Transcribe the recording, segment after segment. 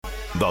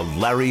The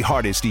Larry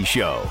Hardesty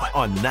Show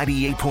on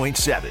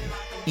 98.7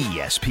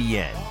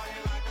 ESPN.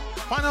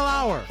 Final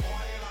hour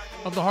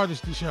of the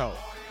Hardesty Show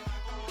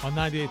on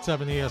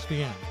 98.7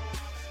 ESPN.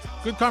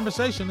 Good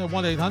conversation at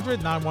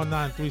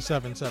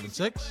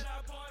 1-800-919-3776.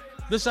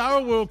 This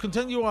hour, we'll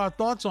continue our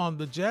thoughts on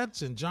the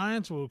Jets and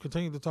Giants. We'll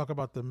continue to talk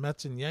about the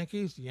Mets and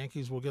Yankees. The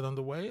Yankees will get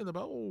underway in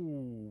about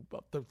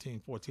 13,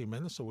 14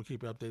 minutes, so we'll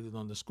keep you updated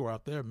on the score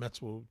out there.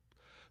 Mets will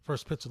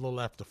first pitch a little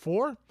after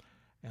 4.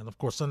 And, of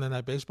course, Sunday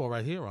Night Baseball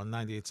right here on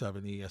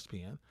 98.7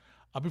 ESPN.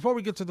 Before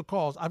we get to the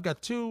calls, I've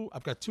got two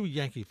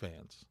Yankee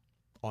fans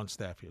on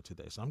staff here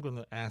today. So I'm going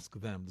to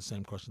ask them the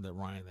same question that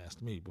Ryan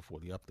asked me before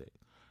the update.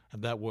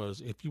 And that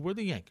was, if you were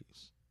the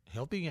Yankees,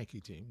 healthy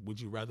Yankee team,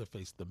 would you rather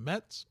face the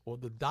Mets or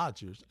the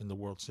Dodgers in the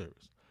World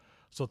Series?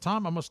 So,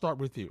 Tom, I'm going to start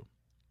with you.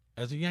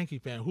 As a Yankee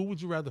fan, who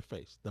would you rather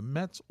face, the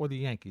Mets or the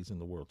Yankees in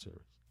the World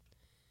Series?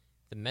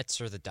 The Mets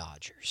or the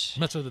Dodgers?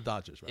 Mets or the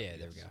Dodgers, right? Yeah,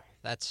 there we go.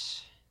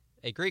 That's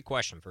a great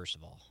question, first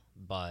of all.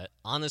 But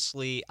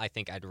honestly, I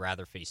think I'd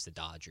rather face the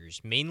Dodgers,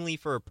 mainly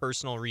for a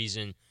personal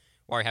reason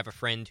where I have a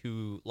friend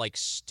who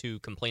likes to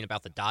complain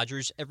about the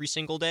Dodgers every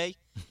single day.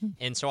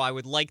 And so I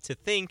would like to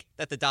think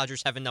that the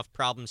Dodgers have enough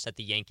problems that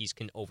the Yankees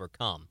can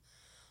overcome.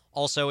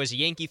 Also, as a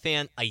Yankee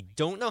fan, I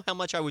don't know how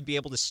much I would be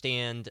able to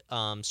stand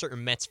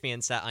certain Mets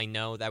fans that I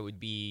know that would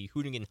be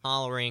hooting and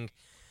hollering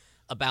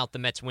about the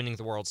Mets winning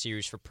the World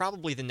Series for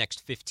probably the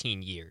next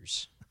 15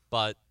 years.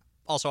 But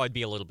also, I'd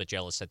be a little bit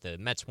jealous that the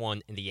Mets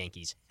won and the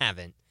Yankees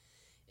haven't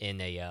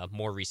in a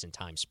more recent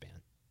time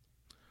span.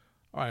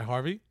 All right,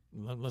 Harvey.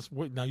 Let's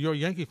wait. Now, you're a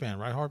Yankee fan,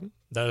 right, Harvey?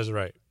 That is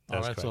right.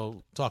 All right,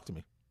 so talk to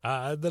me.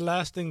 The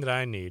last thing that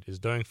I need is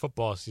during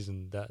football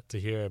season to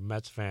hear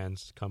Mets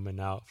fans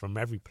coming out from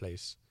every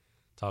place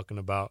talking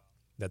about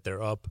that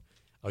they're up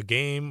a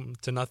game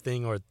to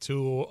nothing or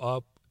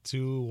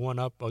 2-1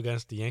 up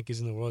against the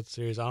Yankees in the World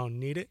Series. I don't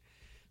need it,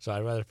 so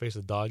I'd rather face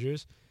the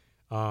Dodgers.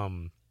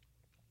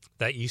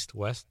 That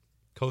East-West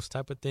Coast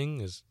type of thing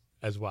is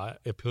why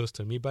it appeals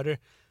to me better.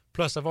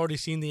 Plus, I've already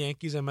seen the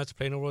Yankees and Mets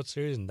play in the World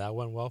Series, and that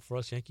went well for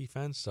us Yankee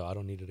fans, so I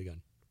don't need it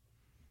again.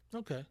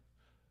 Okay.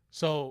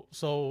 So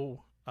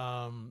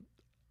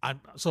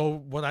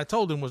what I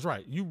told him was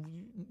right. You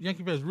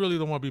Yankee fans really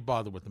don't want to be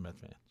bothered with the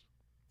Mets fans.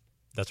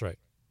 That's right.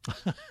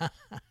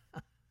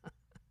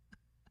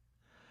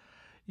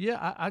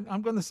 Yeah,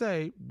 I'm going to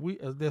say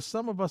there's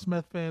some of us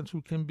Mets fans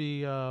who can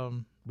be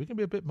we can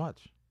be a bit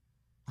much.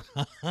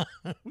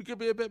 We can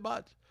be a bit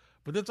much,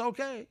 but it's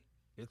okay.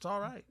 It's all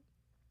right.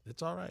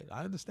 It's all right.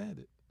 I understand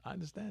it.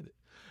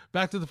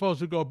 Back to the folks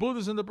who go.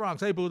 Buddha's in the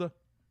Bronx. Hey, Buddha.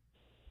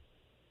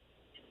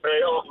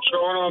 Hey, what's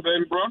going on,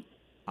 baby, bro?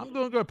 I'm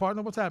doing good,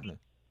 partner. What's happening?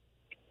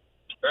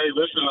 Hey,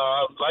 listen,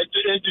 I'd like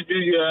the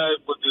interview you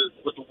had with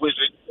the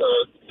Wizard,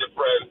 your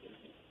friend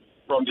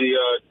from the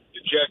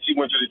Jets. He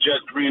went to the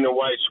Jets green and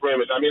white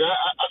scrimmage. I mean,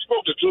 I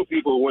spoke to two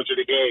people who went to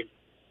the game,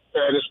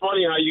 and it's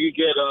funny how you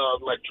get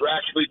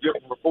drastically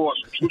different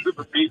reports from two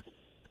different people.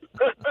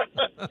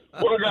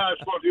 One guy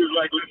spoke, he was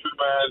like, listen,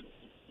 man,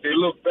 they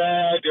looked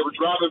bad. They were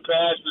dropping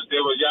passes. They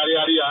were yada,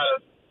 yada,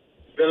 yada.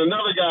 Then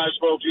another guy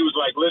spoke. He was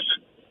like,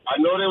 listen, I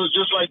know there was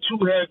just like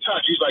two-hand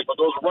touch. He's like, but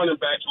those running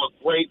backs look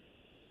great.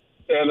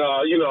 And,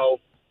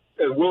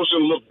 and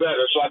Wilson looked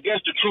better. So I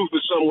guess the truth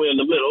is somewhere in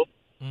the middle,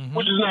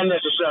 which is not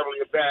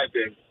necessarily a bad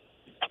thing.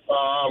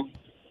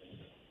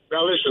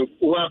 Now, listen,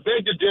 I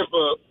beg to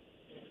differ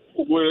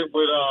with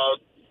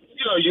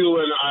you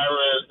and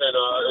Ira, and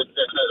I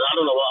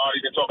don't know why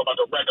Artie didn't talk about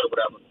the record or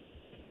whatever.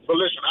 But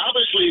listen,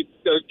 obviously,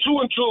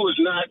 2-2 is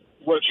not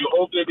what you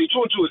hope they'd be.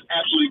 2-2 is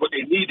absolutely what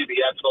they need to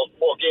be after those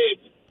 4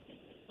 games.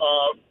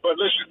 But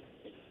listen,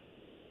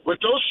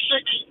 with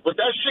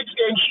that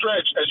 6-game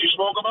stretch, as you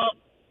spoke about,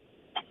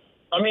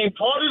 I mean,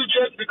 part of the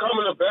Jets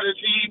becoming a better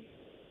team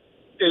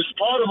is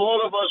part of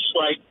all of us,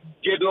 like,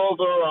 getting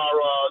over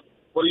our,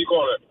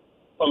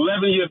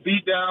 11-year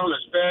beatdown as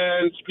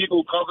fans,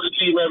 people who cover the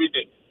team,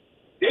 everything.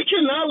 They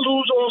cannot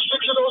lose all 6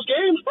 of those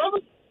games,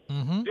 brother.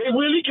 Mm-hmm. They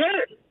really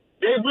can.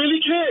 They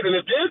really can. And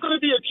if there's going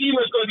to be a team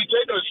that's going to be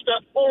taking a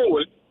step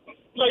forward,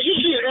 like you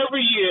see it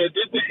every year,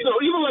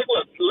 even like,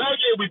 look, last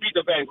year we beat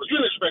the Bengals.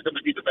 You didn't expect them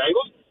to beat the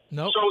Bengals.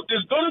 Nope. So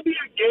there's going to be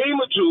a game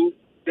or two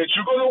that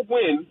you're going to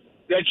win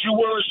that you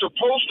weren't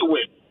supposed to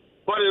win.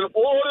 But in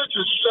order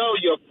to sell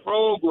your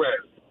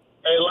program,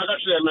 and like I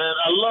said, man,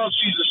 I love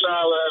Cesar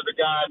Salah as a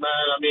guy,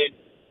 man. I mean,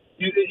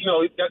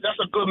 that's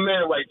a good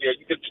man right there.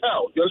 You can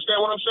tell. You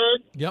understand what I'm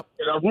saying? Yep.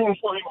 And I'm rooting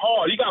for him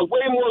hard. He got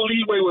way more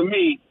leeway with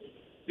me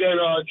than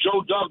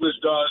Joe Douglas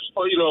does,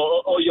 or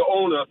your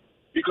owner.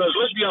 Because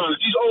let's be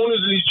honest, these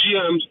owners and these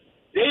GMs,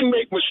 they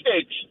make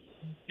mistakes,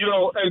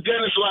 and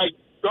then it's like,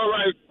 all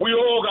right, we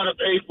all got to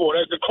pay for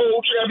it. As the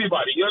coach,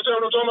 everybody. You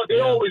understand what I'm talking about?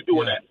 They always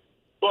doing that.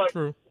 But,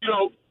 True. In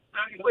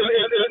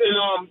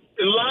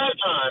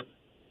lifetime,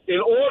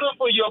 in order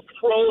for your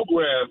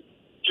program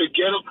to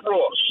get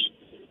across,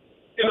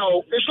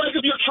 it's like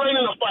if you're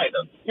training a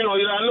fighter.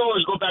 I know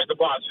let's go back to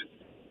boxing.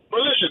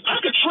 But listen,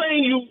 I could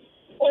train you,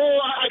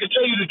 I could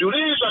tell you to do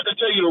this, I could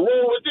tell you to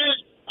roll with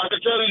this, I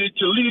could tell you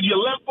to lead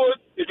your left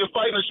foot if you're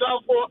fighting a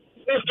southpaw.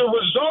 if the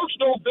results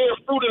don't bear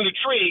fruit in the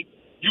tree,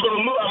 you're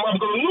gonna I'm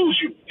gonna lose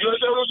you. You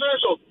understand what I'm saying?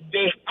 So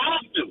they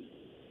have to.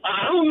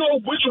 I don't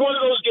know which one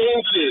of those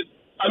games it is.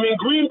 I mean,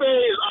 Green Bay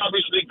is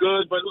obviously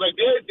good, but like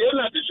they're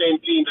not the same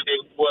team that they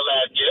were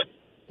last year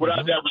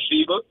without that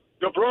receiver.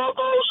 The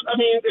Broncos, I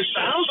mean, it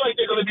sounds like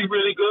they're going to be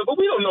really good, but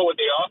we don't know what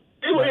they are.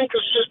 They were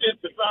inconsistent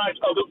besides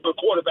of the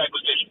quarterback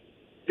position.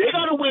 They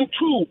got to win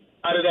 2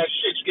 out of that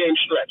 6-game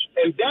stretch,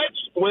 and that's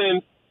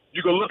when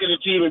you can look at the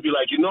team and be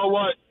like, you know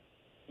what,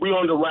 we're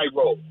on the right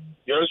road.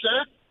 You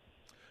understand?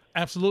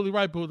 Absolutely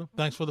right, Buddha.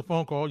 Thanks for the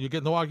phone call. You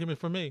get no argument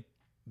from me.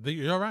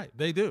 You're right.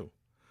 They do.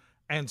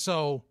 And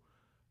so,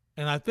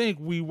 and I think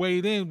we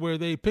weighed in where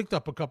they picked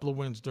up a couple of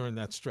wins during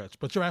that stretch.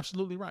 But you're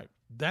absolutely right.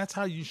 That's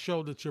how you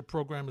show that your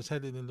program is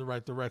headed in the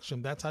right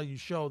direction. That's how you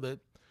show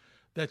that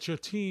your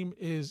team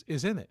is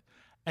in it.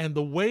 And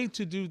the way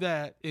to do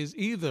that is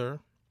either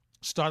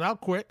start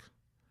out quick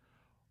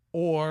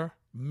or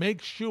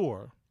make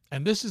sure,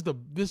 and this is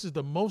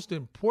the most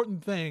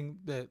important thing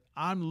that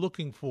I'm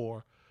looking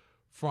for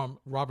from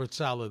Robert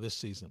Saleh this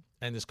season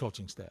and his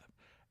coaching staff.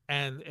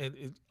 And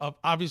it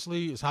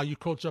obviously is how you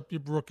coach up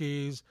your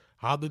rookies,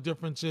 how the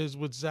difference is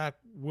with Zach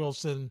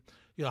Wilson,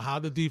 you know, how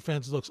the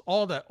defense looks,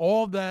 all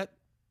the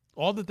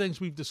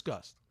things we've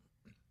discussed.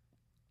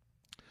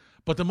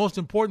 But the most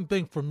important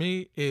thing for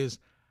me is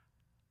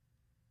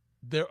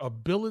their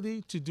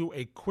ability to do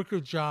a quicker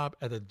job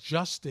at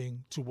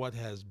adjusting to what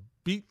has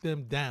beat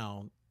them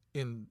down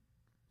in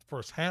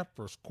first half,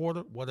 first quarter,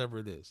 whatever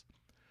it is.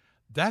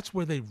 That's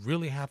where they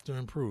really have to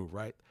improve,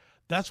 right?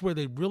 That's where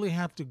they really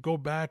have to go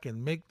back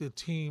and make the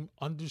team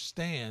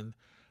understand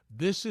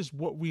this is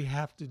what we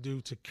have to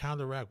do to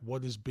counteract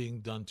what is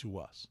being done to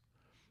us.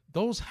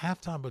 Those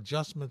halftime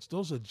adjustments,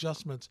 those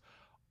adjustments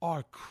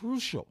are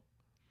crucial.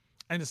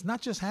 And it's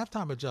not just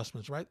halftime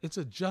adjustments, right? It's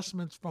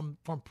adjustments from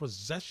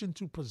possession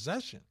to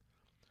possession.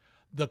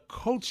 The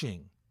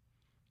coaching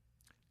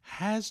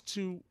has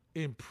to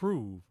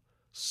improve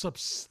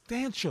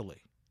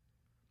substantially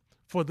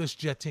for this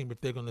Jet team if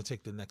they're going to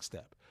take the next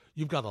step.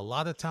 You've got a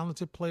lot of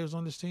talented players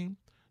on this team.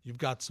 You've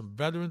got some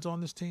veterans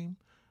on this team.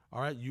 All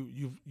right,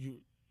 you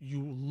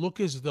look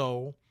as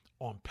though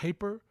on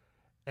paper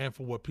and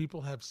for what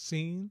people have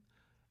seen,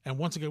 and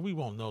once again, we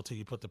won't know till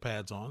you put the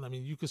pads on. I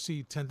mean, you could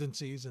see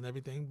tendencies and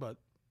everything, but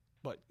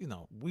you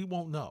know, we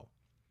won't know.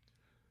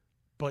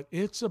 But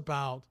it's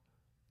about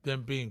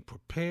them being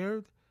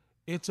prepared.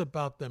 It's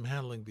about them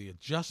handling the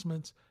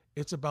adjustments.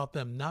 It's about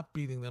them not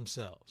beating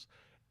themselves.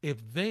 If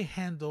they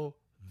handle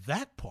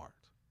that part,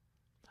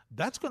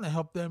 that's going to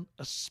help them,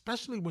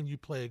 especially when you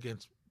play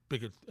against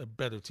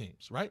better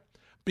teams, right?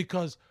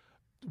 Because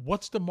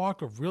what's the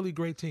mark of really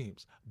great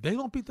teams? They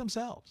don't beat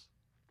themselves.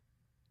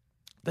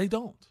 They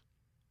don't.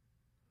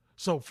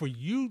 So for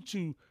you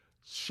to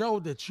show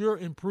that you're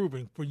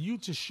improving, for you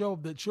to show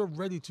that you're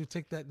ready to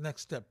take that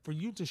next step, for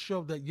you to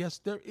show that,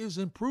 yes, there is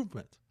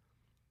improvement,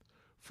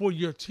 for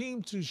your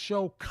team to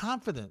show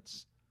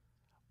confidence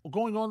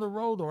going on the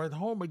road or at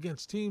home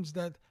against teams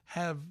that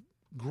have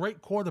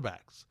great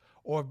quarterbacks,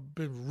 or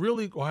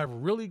have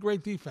really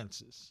great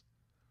defenses.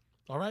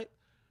 All right?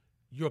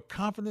 Your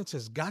confidence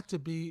has got to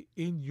be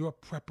in your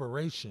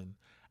preparation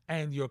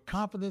and your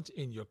confidence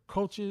in your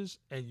coaches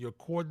and your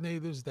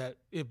coordinators that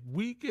if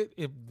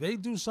they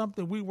do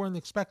something we weren't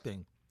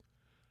expecting,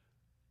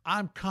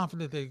 I'm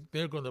confident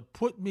they're going to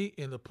put me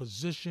in a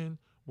position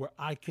where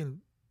I can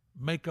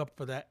make up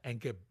for that and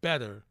get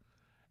better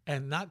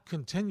and not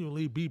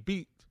continually be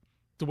beat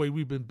the way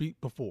we've been beat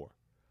before.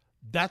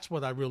 That's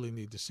what I really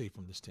need to see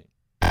from this team.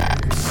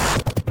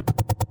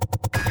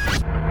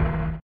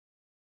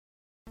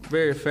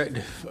 Very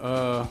effective.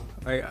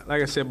 Like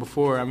I said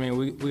before, I mean,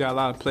 we got a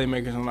lot of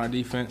playmakers on our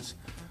defense,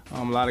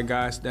 a lot of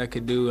guys that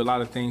could do a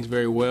lot of things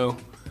very well.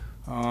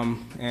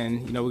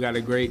 And, you know, we got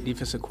a great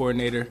defensive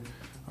coordinator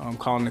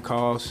calling the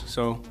calls.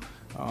 So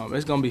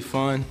it's going to be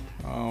fun.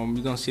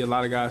 You're going to see a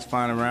lot of guys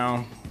flying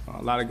around,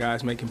 a lot of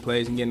guys making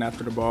plays and getting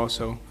after the ball.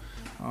 So,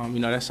 you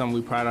know, that's something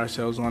we pride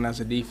ourselves on as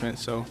a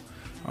defense. So,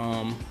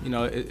 you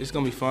know, it's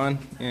going to be fun.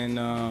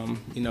 And,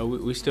 you know,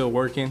 we're still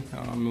working.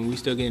 And we're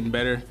still getting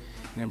better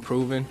and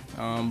improving,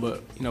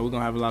 but, you know, we're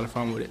going to have a lot of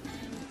fun with it.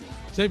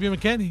 Xavier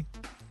McKinney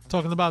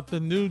talking about the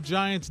new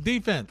Giants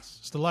defense.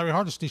 It's the Larry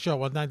Hardesty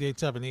Show on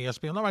 98.7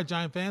 ESPN. All right,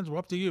 Giant fans, we're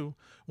up to you.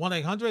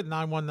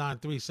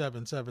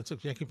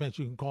 1-800-919-3776. Yankee fans,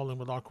 you can call in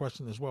with our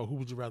question as well. Who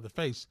would you rather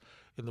face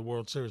in the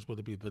World Series? Would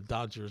it be the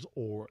Dodgers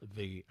or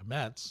the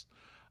Mets?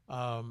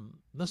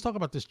 Let's talk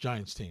about this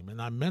Giants team.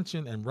 And I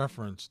mentioned and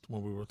referenced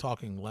when we were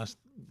talking last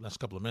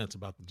couple of minutes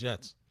about the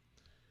Jets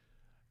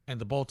and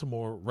the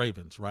Baltimore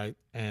Ravens, right?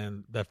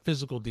 And that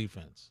physical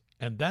defense.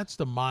 And that's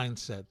the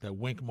mindset that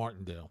Wink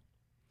Martindale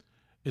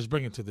is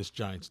bringing to this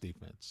Giants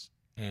defense.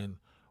 And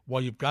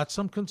while you've got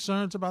some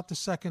concerns about the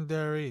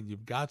secondary and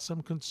you've got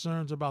some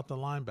concerns about the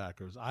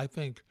linebackers, I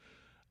think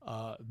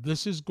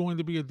this is going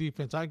to be a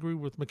defense, I agree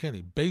with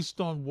McKinney,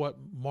 based on what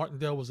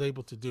Martindale was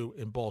able to do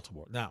in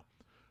Baltimore. Now,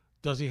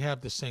 does he have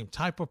the same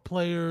type of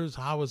players?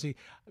 How is he?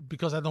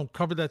 Because I don't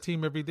cover that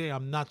team every day,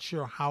 I'm not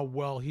sure how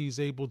well he's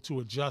able to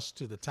adjust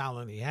to the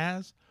talent he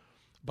has.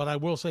 But I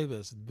will say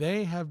this.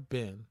 They have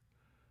been,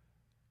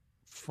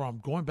 from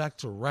going back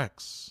to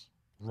Rex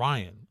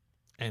Ryan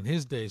and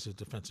his days as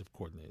defensive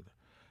coordinator,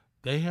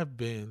 they have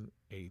been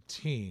a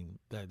team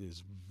that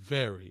is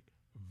very,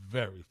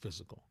 very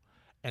physical.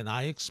 And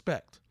I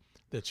expect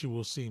that you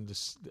will see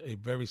a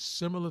very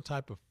similar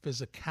type of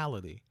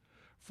physicality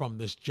from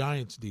this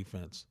Giants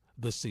defense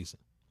this season.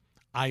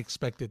 I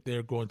expect that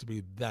they're going to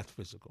be that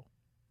physical,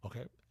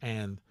 okay?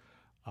 And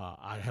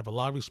I have a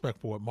lot of respect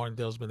for what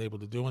Martindale's been able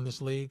to do in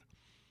this league.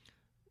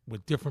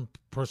 With different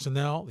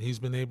personnel, he's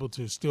been able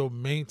to still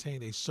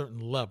maintain a certain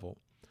level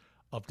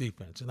of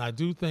defense. And I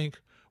do think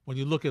when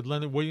you look at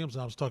Leonard Williams,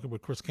 and I was talking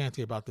with Chris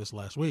Canty about this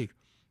last week,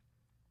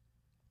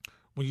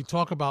 when you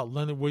talk about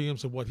Leonard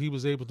Williams and what he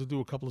was able to do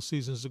a couple of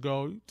seasons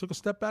ago, he took a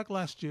step back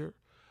last year.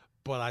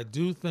 But I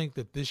do think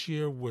that this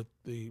year with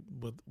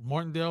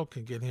Martindale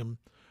can get him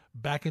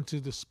back into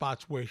the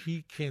spots where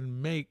he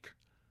can make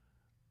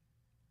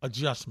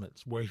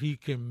adjustments, where he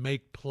can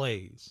make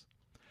plays.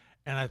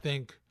 And I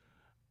think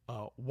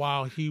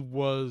while he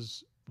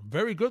was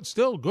very good,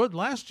 still good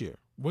last year,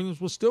 Williams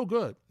was still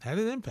good, had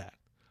an impact.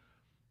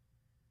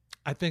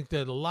 I think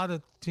that a lot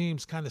of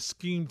teams kind of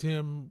schemed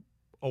him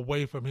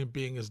away from him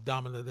being as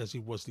dominant as he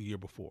was the year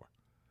before.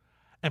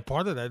 And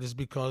part of that is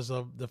because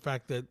of the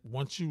fact that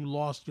once you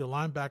lost your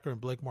linebacker in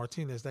Blake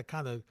Martinez, that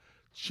kind of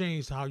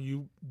changed how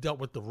you dealt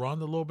with the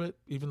run a little bit.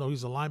 Even though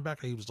he's a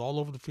linebacker, he was all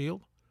over the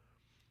field.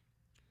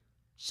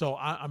 So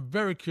I'm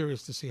very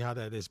curious to see how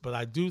that is. But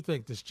I do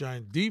think this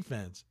Giant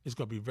defense is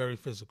going to be very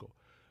physical.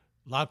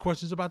 A lot of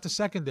questions about the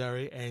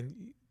secondary, and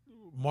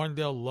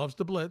Martindale loves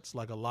to blitz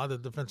like a lot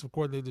of defensive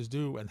coordinators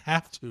do and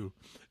have to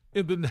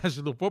in the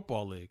National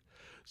Football League.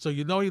 So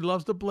you know he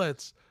loves to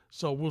blitz.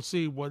 So we'll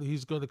see what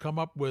he's going to come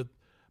up with,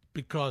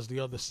 because the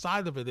other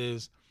side of it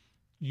is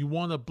you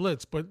want to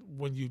blitz, but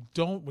when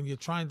you're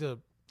trying to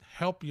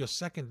help your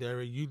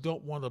secondary, you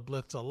don't want to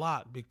blitz a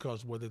lot,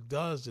 because what it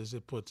does is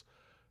it puts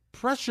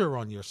pressure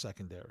on your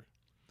secondary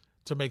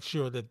to make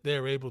sure that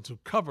they're able to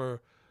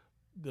cover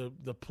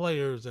the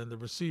players and the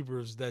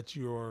receivers that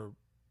you're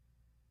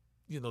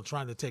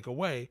trying to take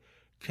away.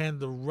 Can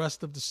the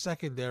rest of the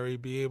secondary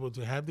be able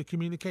to have the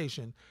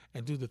communication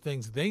and do the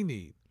things they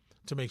need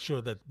to make sure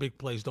that big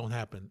plays don't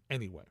happen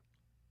anyway?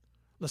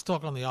 Let's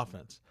talk on the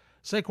offense.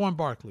 Saquon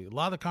Barkley, a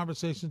lot of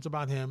conversations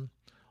about him,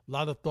 a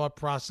lot of thought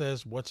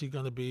process. What's he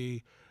going to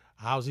be?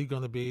 How's he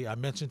going to be? I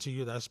mentioned to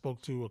you that I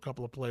spoke to a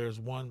couple of players,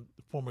 one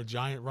former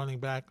Giant running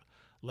back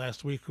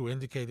last week who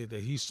indicated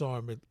that he saw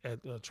him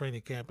at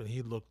training camp and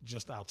he looked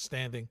just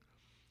outstanding.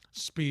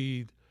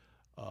 Speed,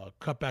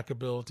 cutback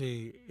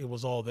ability, it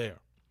was all there.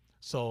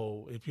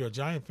 So if you're a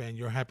Giant fan,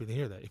 you're happy to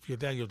hear that. If you're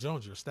Daniel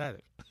Jones, you're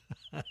ecstatic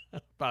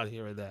about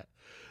hearing that.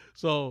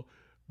 So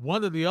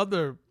one of the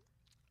other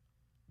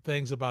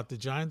things about the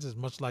Giants is,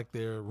 much like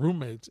their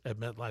roommates at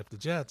MetLife, the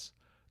Jets,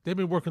 they've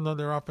been working on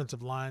their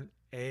offensive line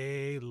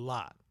a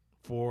lot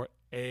for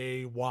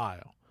a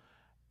while.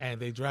 And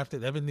they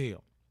drafted Evan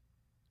Neal.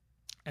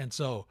 And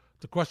so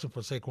the question for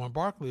Saquon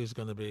Barkley is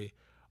going to be,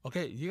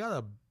 okay, you got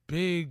a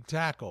big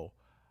tackle.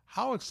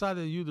 How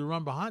excited are you to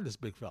run behind this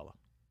big fella?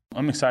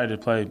 I'm excited to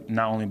play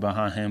not only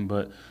behind him,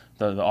 but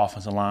the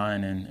offensive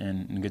line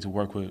and get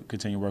to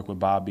continue to work with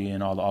Bobby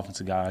and all the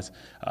offensive guys.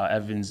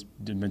 Evan's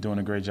been doing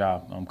a great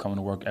job coming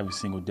to work every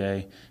single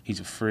day.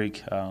 He's a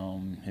freak.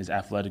 His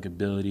athletic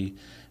ability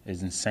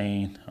is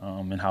insane,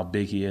 and how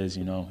big he is.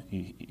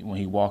 When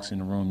he walks in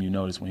the room, you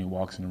notice when he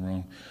walks in the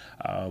room.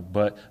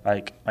 But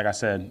like I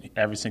said,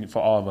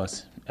 for all of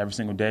us, every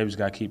single day we just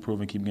got to keep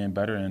proving, keep getting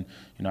better. And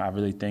I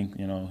really think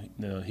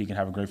he can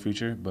have a great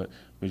future, but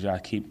we just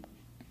got to keep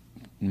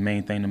the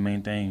main thing,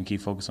 and keep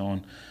focusing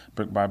on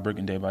brick by brick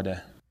and day by day.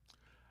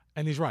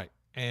 And he's right.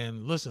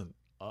 And listen,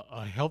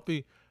 a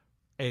healthy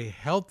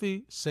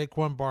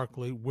Saquon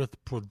Barkley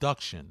with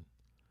production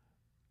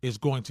is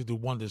going to do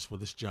wonders for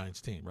this Giants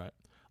team, right?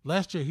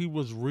 Last year he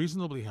was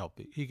reasonably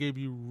healthy. He gave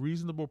you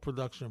reasonable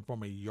production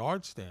from a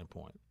yard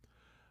standpoint,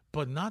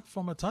 but not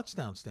from a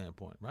touchdown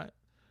standpoint, right?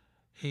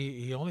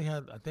 He only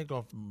had, I think,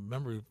 off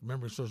memory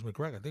serves me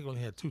correct, I think he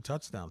only had 2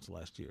 touchdowns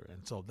last year.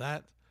 And so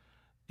that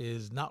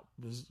is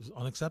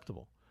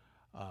unacceptable.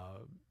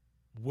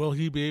 Will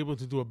he be able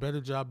to do a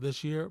better job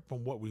this year?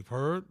 From what we've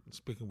heard,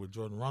 speaking with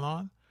Jordan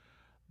Runon,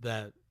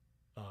 that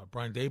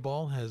Brian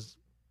Daboll has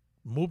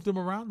moved him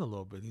around a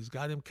little bit. He's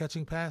got him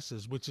catching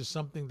passes, which is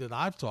something that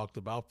I've talked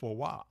about for a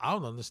while. I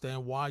don't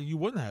understand why you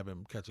wouldn't have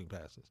him catching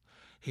passes.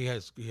 He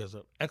has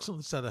an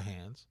excellent set of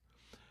hands.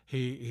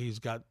 He's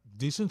got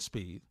decent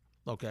speed,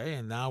 okay,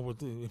 and now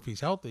if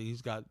he's healthy,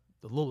 he's got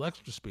a little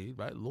extra speed,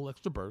 right, a little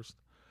extra burst.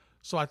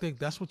 So I think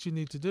that's what you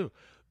need to do.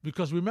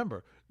 Because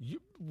remember,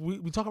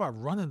 we talk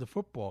about running the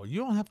football. You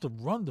don't have to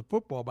run the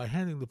football by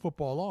handing the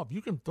football off.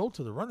 You can throw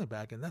to the running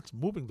back, and that's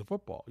moving the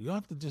football. You don't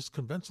have to just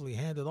conventionally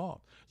hand it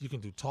off. You can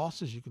do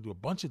tosses. You can do a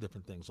bunch of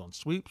different things on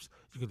sweeps.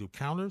 You can do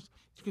counters.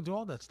 You can do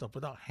all that stuff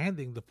without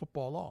handing the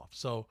football off.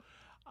 So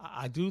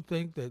I do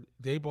think that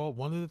Daboll,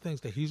 one of the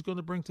things that he's going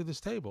to bring to this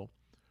table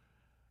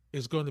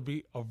is going to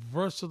be a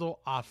versatile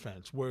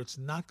offense where it's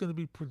not going to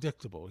be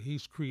predictable.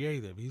 He's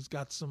creative. He's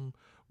got some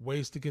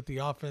ways to get the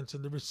offense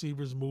and the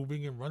receivers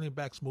moving and running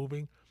backs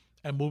moving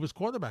and move his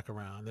quarterback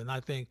around. And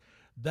I think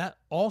that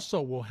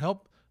also will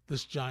help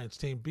this Giants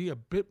team be a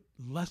bit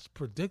less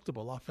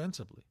predictable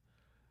offensively.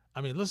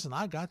 I mean, listen,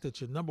 I got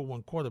that your number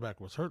one quarterback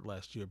was hurt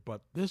last year,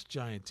 but this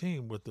Giant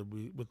team with the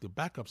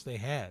backups they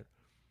had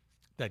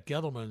that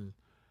Gettleman,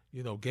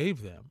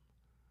 gave them,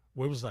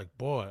 where it was like,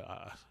 boy,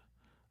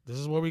 this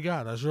is what we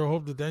got. I sure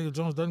hope that Daniel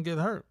Jones doesn't get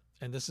hurt.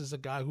 And this is a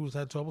guy who's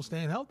had trouble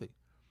staying healthy.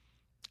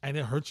 And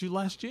it hurt you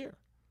last year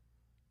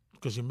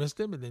because you missed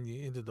him, and then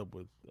you ended up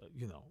with,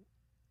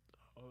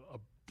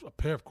 a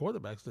pair of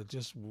quarterbacks that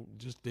just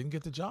didn't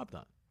get the job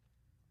done.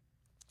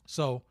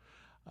 So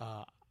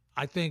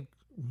I think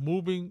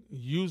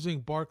using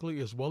Barkley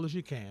as well as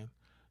you can,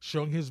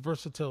 showing his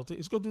versatility,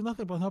 is going to do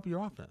nothing but help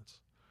your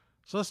offense.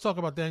 So let's talk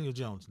about Daniel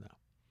Jones now.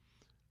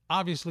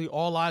 Obviously,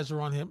 all eyes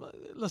are on him.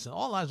 Listen,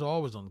 all eyes are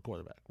always on the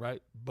quarterback,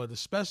 right? But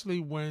especially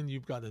when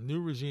you've got a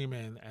new regime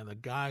and a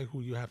guy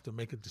who you have to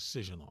make a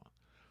decision on.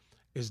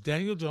 Is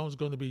Daniel Jones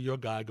going to be your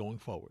guy going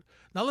forward?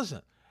 Now,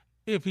 listen,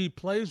 if he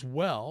plays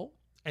well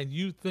and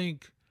you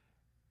think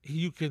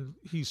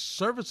he's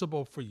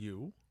serviceable for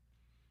you,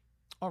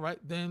 all right,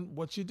 then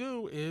what you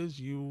do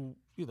is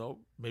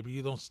maybe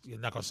you're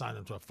not going to sign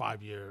him to a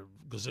 5-year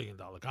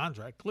gazillion-dollar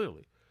contract,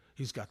 clearly.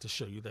 He's got to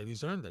show you that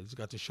he's earned that. He's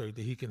got to show you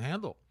that he can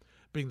handle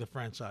being the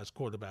franchise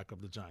quarterback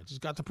of the Giants. He's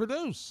got to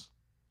produce.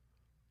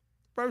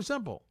 Very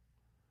simple.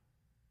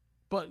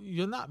 But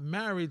you're not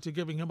married to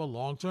giving him a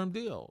long-term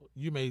deal.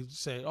 You may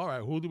say, all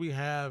right, who do we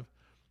have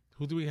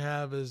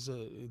as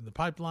in the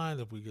pipeline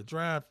if we get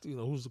drafted?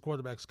 Who's the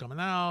quarterbacks coming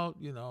out?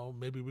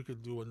 Maybe we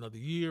could do another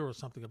year or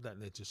something of that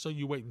nature. So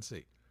you wait and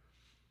see.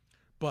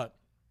 But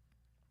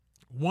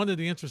one of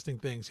the interesting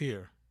things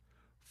here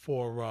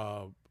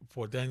for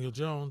Daniel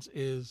Jones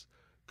is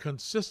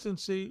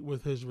consistency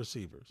with his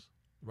receivers,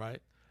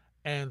 right?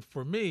 And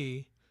for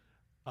me,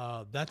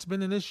 that's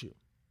been an issue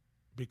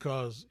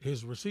because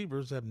his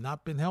receivers have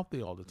not been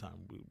healthy all the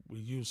time. We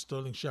use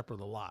Sterling Shepard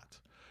a lot,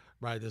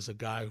 right, as a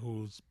guy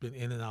who's been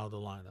in and out of the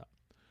lineup.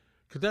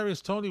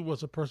 Kadarius Toney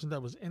was a person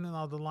that was in and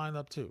out of the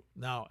lineup too.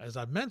 Now, as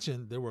I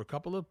mentioned, there were a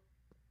couple of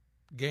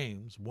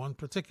games, one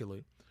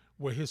particularly,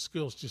 where his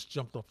skills just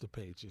jumped off the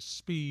page. His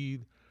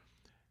speed,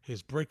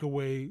 his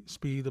breakaway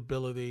speed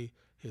ability,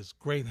 his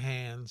great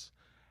hands.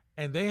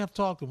 And they have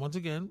talked, and once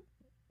again,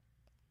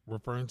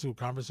 referring to a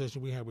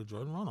conversation we had with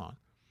Jordan Ronan,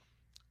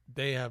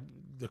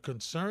 the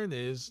concern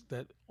is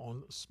that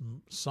on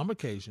some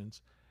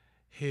occasions,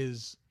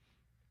 his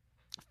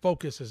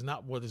focus is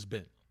not what it's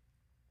been.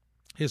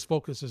 His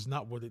focus is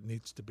not what it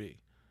needs to be.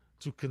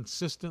 To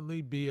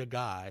consistently be a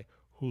guy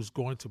who's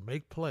going to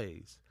make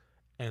plays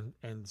and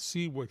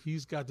see what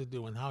he's got to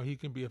do and how he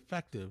can be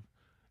effective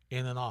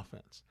in an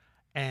offense.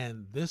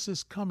 And this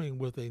is coming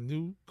with a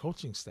new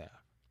coaching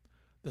staff.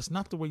 That's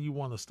not the way you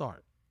want to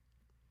start.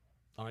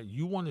 All right,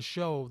 you want to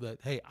show that,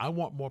 hey, I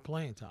want more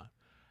playing time.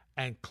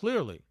 And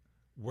clearly,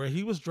 where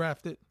he was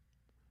drafted,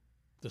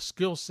 the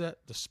skill set,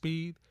 the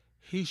speed,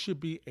 he should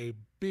be a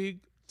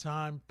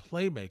big-time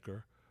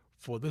playmaker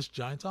for this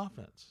Giants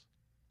offense.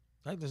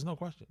 Right? There's no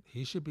question.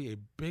 He should be a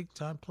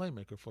big-time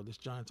playmaker for this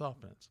Giants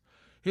offense.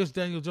 Here's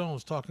Daniel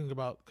Jones talking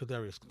about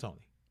Kadarius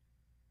Toney.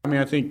 I mean,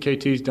 I think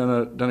KT's done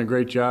a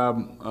great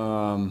job,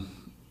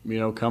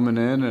 coming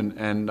in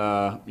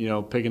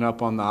and picking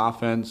up on the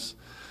offense,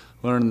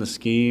 learning the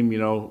scheme,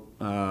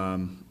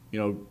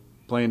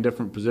 playing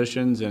different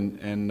positions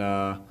and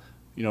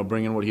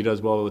bringing what he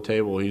does well to the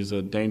table. He's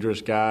a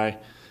dangerous guy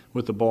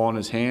with the ball in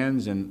his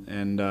hands, and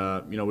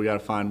we got to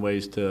find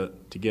ways to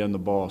get him the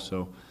ball.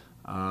 So,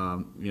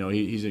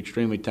 he's an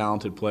extremely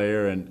talented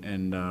player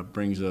and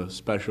brings a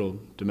special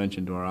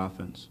dimension to our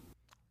offense.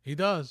 He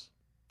does.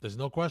 There's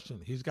no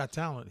question. He's got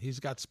talent. He's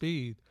got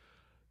speed.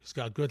 He's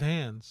got good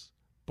hands.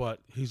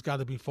 But he's got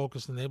to be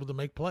focused and able to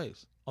make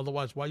plays.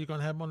 Otherwise, why are you going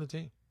to have him on the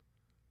team?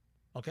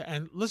 Okay,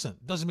 and listen,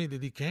 doesn't mean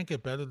that he can't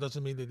get better.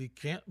 Doesn't mean that he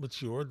can't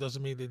mature.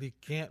 Doesn't mean that he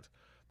can't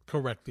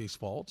correct these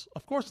faults.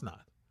 Of course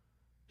not.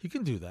 He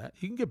can do that.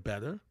 He can get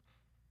better.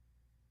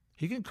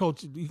 He can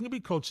coach. He can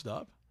be coached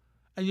up.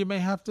 And you may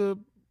have to,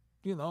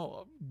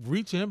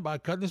 reach him by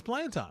cutting his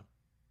playing time.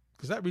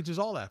 Because that reaches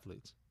all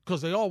athletes.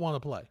 Because they all want to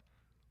play.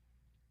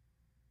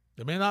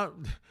 They may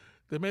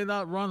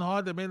not run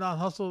hard. They may not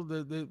hustle.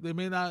 They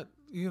may not,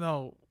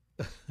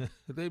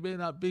 they may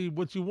not be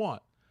what you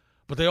want.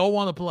 But they all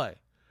want to play.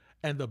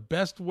 And the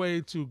best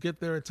way to get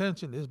their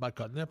attention is by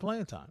cutting their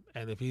playing time.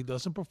 And if he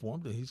doesn't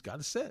perform, then he's got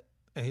to sit.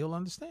 And he'll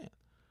understand.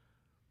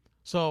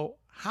 So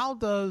how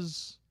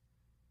does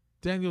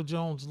Daniel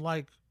Jones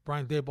like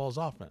Brian Daboll's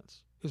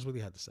offense? Here's what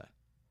he had to say.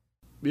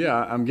 Yeah,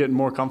 I'm getting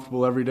more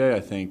comfortable every day, I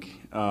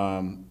think.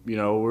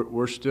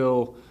 We're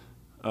still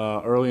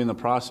early in the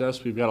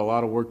process. We've got a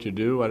lot of work to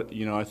do.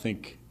 I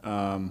think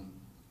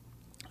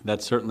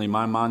that's certainly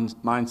my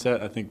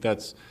mindset. I think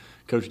that's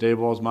Coach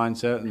Daboll's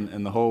mindset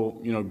and the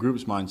whole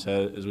group's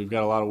mindset is we've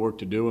got a lot of work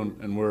to do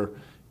and we're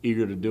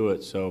eager to do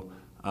it. So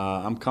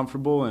I'm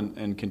comfortable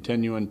and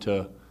continuing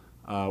to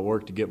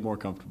work to get more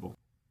comfortable.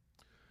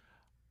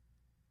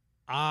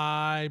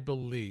 I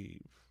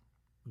believe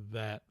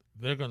that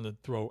they're going to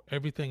throw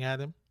everything at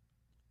him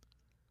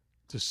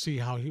to see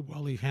how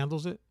he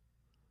handles it,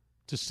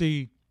 to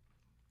see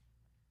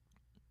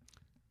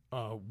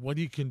what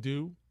he can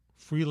do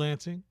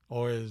freelancing,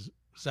 or as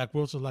Zach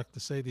Wilson likes to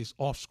say, these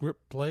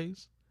off-script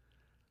plays.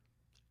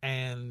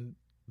 And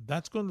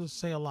that's going to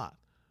say a lot.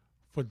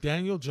 For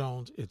Daniel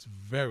Jones, it's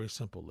very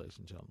simple, ladies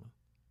and gentlemen.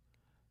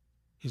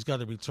 He's got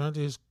to return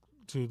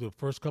to the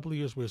first couple of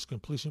years where his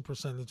completion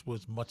percentage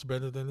was much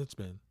better than it's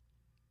been.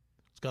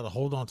 He's got to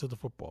hold on to the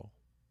football.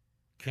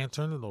 Can't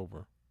turn it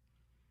over.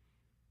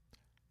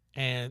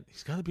 And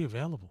he's got to be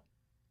available.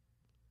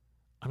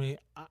 I mean,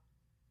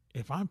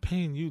 if I'm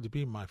paying you to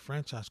be my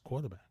franchise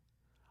quarterback,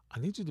 I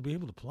need you to be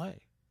able to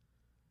play.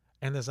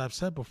 And as I've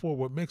said before,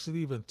 what makes it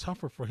even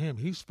tougher for him,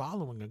 he's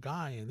following a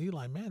guy in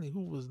Eli Manning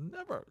who was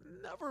never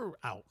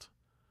out.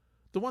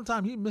 The one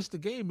time he missed a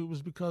game, it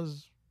was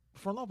because the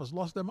front office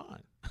lost their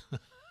mind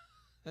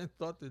and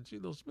thought that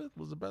Geno Smith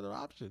was a better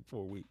option for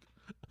a week.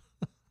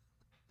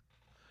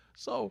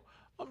 So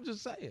I'm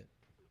just saying,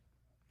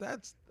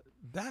 that's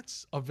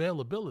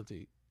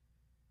availability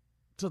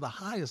to the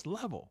highest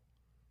level.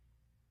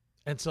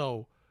 And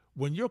so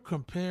when you're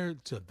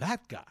compared to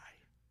that guy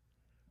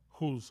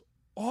who's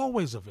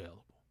always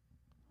available,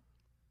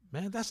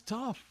 man, that's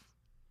tough.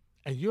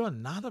 And you're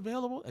not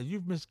available, and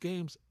you've missed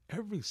games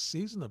every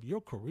season of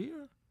your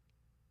career.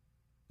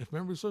 If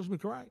memory serves me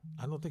correct,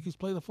 I don't think he's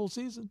played a full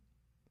season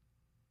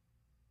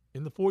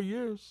in the 4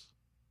 years.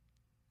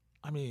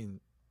 I mean,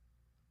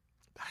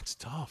 that's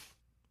tough.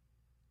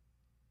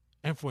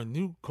 And for a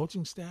new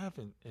coaching staff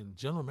and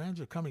general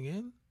manager coming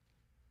in,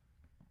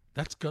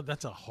 that's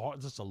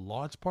a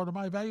large part of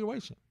my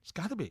evaluation. It's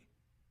got to be.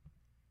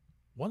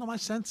 What am I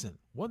sensing?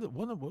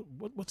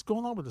 What's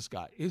going on with this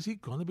guy? Is he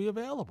going to be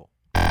available?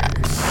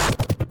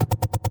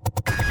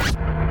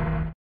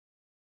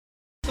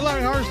 The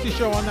Larry Hardesty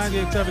Show on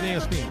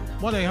 98.7 ESPN.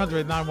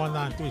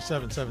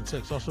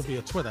 1-800-919-3776. Also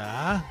via Twitter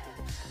at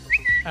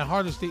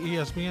Hardesty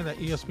ESPN, at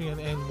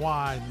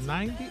ESPNNY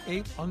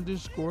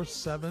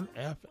 98_7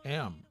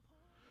 FM.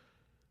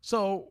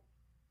 So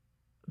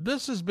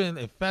this has been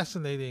a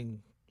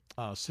fascinating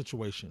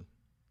situation.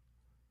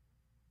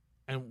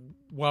 And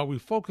while we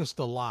focused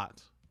a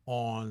lot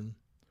on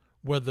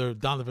whether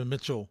Donovan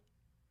Mitchell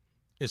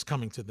is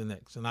coming to the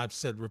Knicks, and I've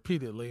said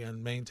repeatedly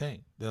and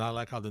maintained that I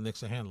like how the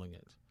Knicks are handling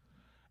it.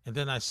 And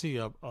then I see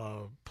a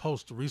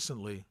post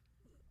recently,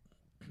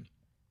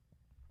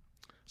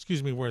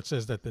 where it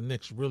says that the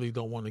Knicks really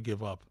don't want to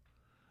give up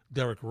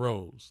Derrick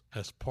Rose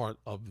as part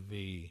of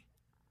the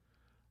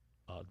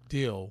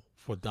deal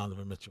for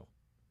Donovan Mitchell.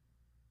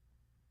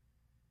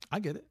 I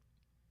get it.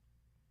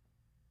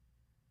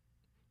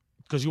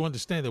 Because you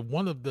understand that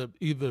one of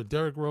either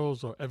Derrick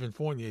Rose or Evan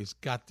Fournier's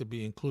got to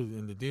be included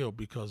in the deal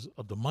because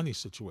of the money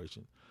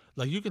situation.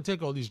 Like, you can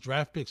take all these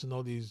draft picks and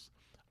all these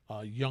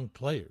young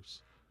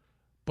players,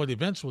 but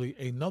eventually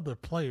another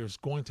player is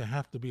going to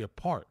have to be a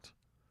part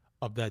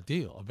of that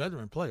deal, a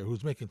veteran player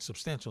who's making a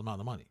substantial amount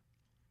of money.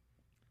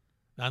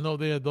 Now, I know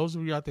there are those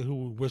of you out there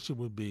who wish it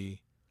would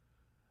be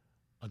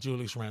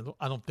Julius Randle.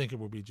 I don't think it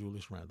would be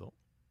Julius Randle.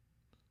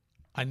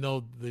 I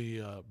know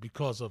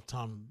because of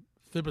Tom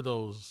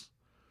Thibodeau's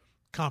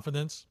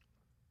confidence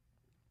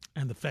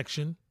and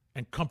affection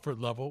and comfort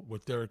level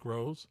with Derrick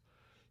Rose,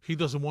 he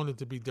doesn't want it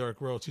to be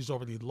Derrick Rose. He's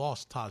already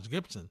lost Taj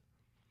Gibson,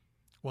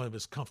 one of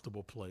his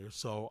comfortable players.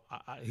 So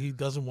he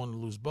doesn't want to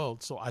lose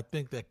both. So I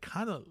think that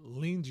kind of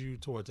leans you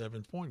towards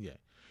Evan Fournier.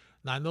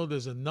 Now, I know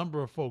there's a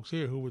number of folks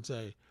here who would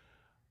say,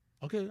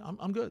 okay,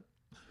 I'm good.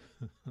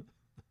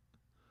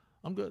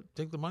 I'm good.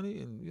 Take the money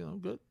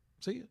and, good.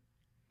 See you.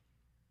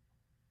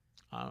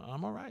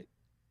 I'm all right.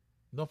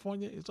 No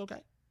Fournier, it's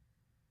okay.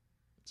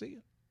 See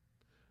you.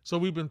 So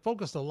we've been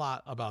focused a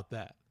lot about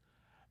that.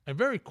 And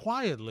very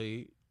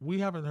quietly, we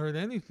haven't heard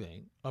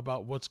anything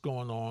about what's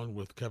going on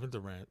with Kevin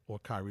Durant or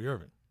Kyrie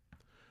Irving.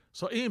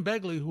 So Ian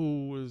Begley,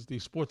 who is the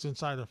sports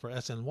insider for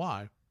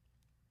SNY,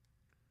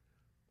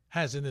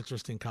 has an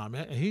interesting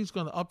comment, and he's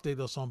going to update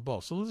us on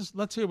both. So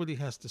let's hear what he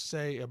has to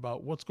say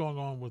about what's going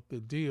on with the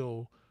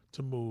deal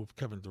to move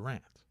Kevin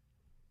Durant.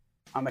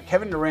 On the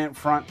Kevin Durant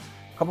front,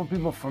 a couple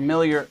people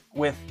familiar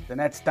with the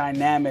Nets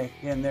dynamic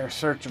in their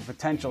search of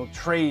potential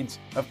trades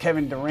of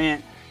Kevin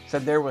Durant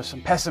said there was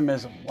some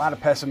pessimism, a lot of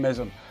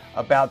pessimism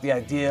about the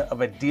idea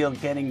of a deal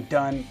getting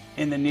done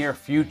in the near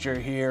future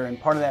here. And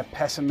part of that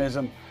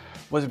pessimism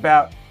was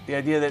about the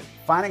idea that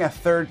finding a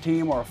third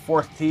team or a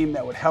fourth team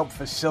that would help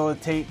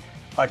facilitate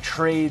a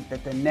trade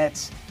that the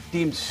Nets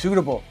deemed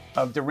suitable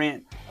of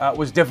Durant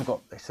was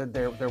difficult. They said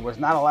there was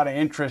not a lot of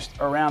interest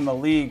around the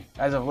league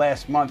as of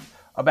last month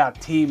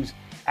about teams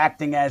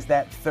acting as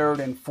that third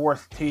and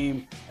fourth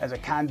team as a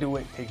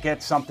conduit to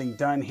get something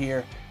done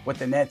here with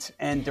the Nets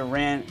and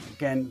Durant.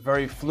 Again,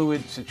 very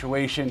fluid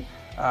situation.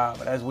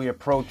 But as we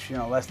approach,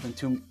 less than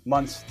 2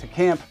 months to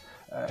camp,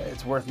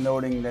 it's worth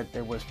noting that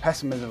there was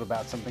pessimism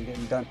about something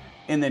getting done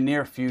in the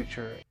near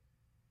future.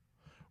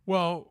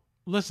 Well,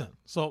 listen.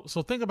 So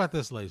think about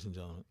this, ladies and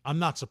gentlemen. I'm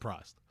not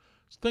surprised.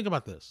 Think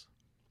about this.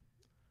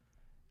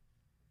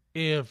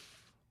 And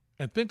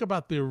think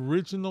about the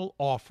original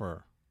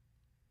offer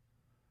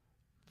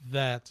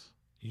that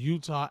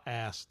Utah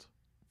asked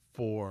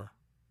for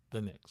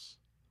the Knicks.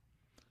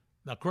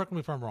 Now, correct me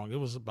if I'm wrong. It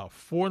was about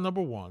 4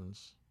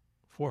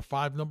 or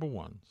 5 number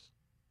ones.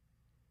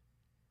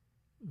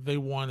 They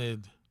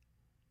wanted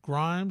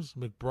Grimes,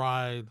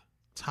 McBride,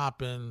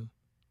 Toppin,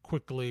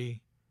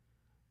 Quickly,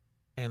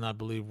 and I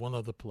believe one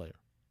other player,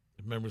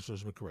 if memory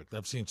serves me correct.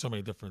 I've seen so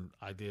many different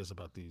ideas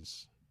about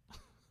these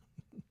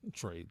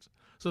trades.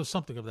 So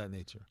something of that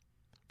nature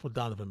for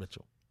Donovan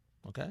Mitchell,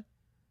 okay?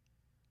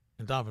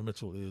 And Donovan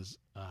Mitchell is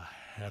a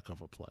heck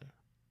of a player.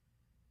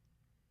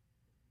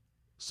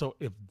 So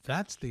if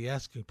that's the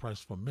asking price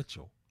for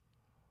Mitchell,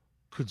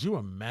 could you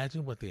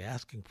imagine what the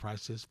asking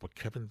price is for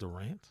Kevin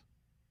Durant?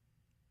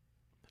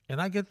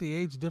 And I get the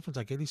age difference.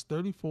 I get he's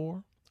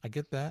 34. I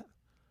get that.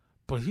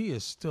 But he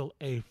is still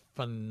a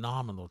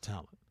phenomenal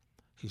talent.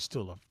 He's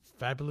still a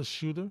fabulous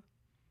shooter.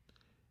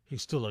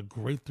 He's still a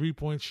great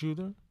three-point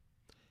shooter.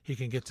 He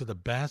can get to the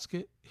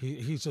basket.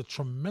 He's a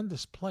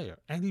tremendous player.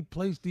 And he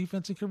plays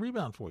defense and can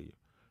rebound for you.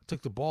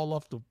 Take the ball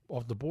off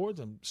the boards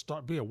and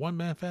be a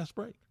one-man fast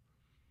break.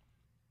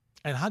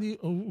 And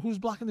who's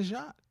blocking the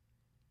shot?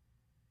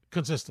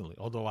 Consistently.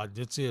 Although I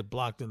did see it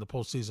blocked in the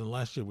postseason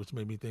last year, which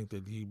made me think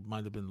that he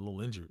might have been a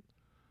little injured.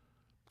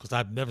 Because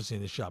I've never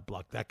seen his shot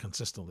blocked that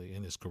consistently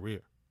in his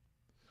career.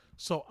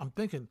 So I'm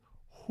thinking,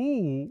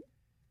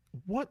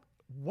 what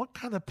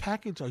kind of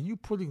package are you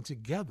putting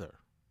together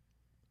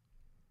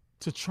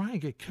to try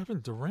and get Kevin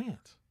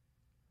Durant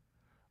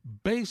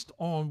based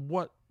on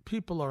what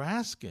people are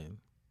asking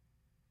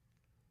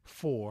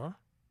for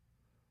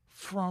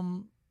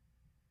Donovan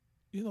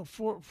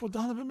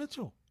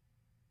Mitchell?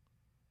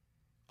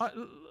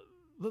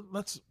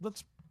 Let's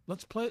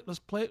play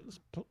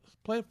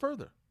it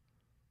further.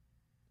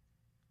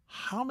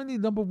 How many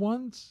number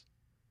ones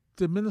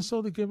did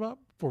Minnesota give up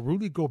for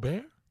Rudy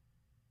Gobert?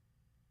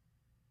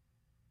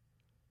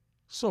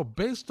 So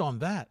based on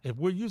that, if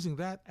we're using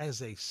that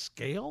as a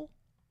scale,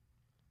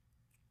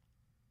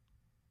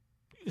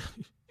 you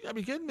gotta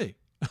be kidding me.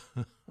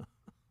 He's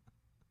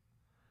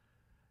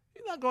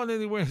not going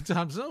anywhere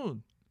anytime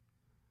soon.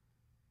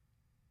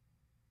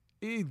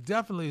 He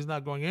definitely is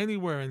not going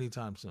anywhere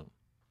anytime soon.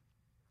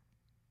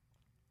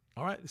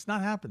 All right, it's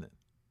not happening.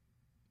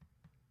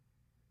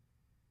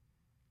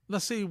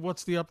 Let's see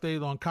what's the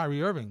update on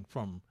Kyrie Irving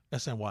from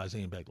SNY's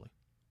Ian Begley.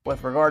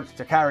 With regards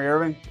to Kyrie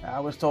Irving, I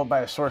was told by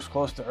a source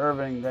close to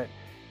Irving that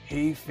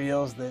he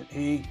feels that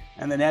he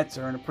and the Nets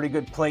are in a pretty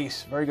good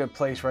place, very good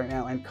place right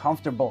now, and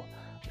comfortable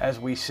as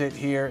we sit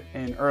here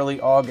in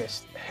early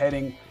August,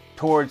 heading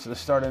towards the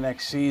start of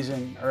next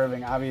season.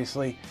 Irving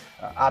obviously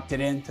opted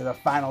into the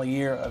final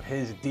year of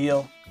his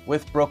deal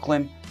with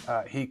Brooklyn.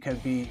 He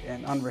could be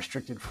an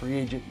unrestricted free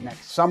agent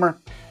next summer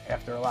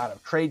after a lot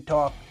of trade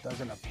talk.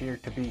 Doesn't appear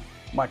to be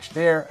much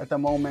there at the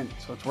moment,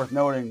 so it's worth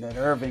noting that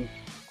Irving,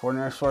 according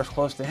to a source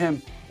close to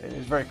him,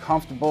 is very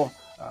comfortable.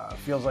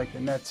 Feels like the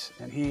Nets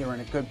and he are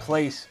in a good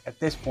place at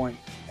this point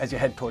as you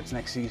head towards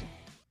next season.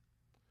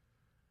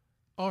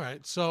 All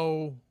right,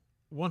 so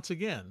once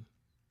again,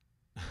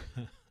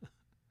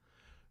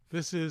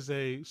 this is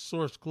a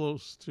source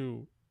close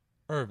to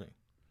Irving.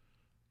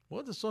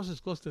 What are the sources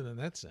close to the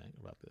Nets saying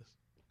about this?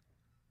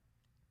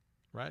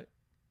 Right?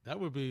 That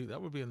would be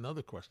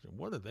another question.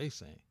 What are they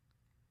saying?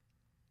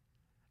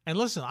 And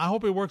listen, I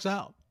hope it works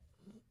out.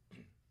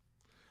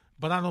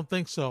 But I don't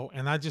think so.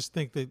 And I just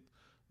think that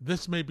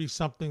this may be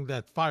something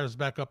that fires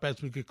back up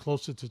as we get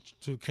closer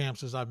to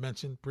camps, as I've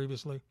mentioned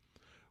previously.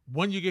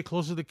 When you get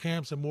closer to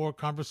camps and more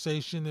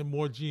conversation and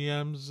more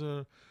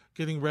GMs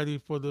getting ready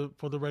for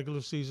the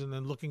regular season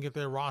and looking at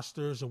their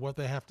rosters and what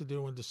they have to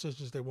do and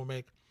decisions they will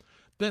make,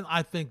 then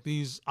I think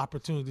these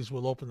opportunities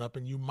will open up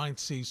and you might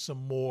see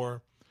some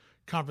more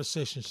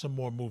conversation, some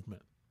more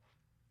movement.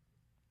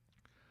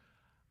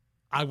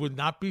 I would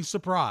not be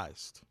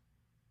surprised.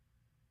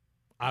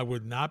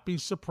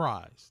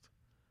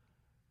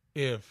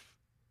 If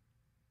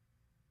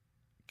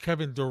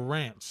Kevin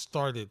Durant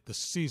started the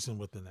season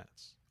with the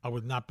Nets. I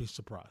would not be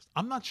surprised.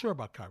 I'm not sure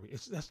about Kyrie.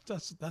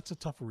 That's a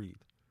tough read.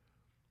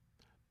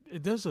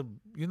 There's a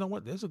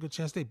good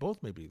chance they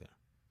both may be there.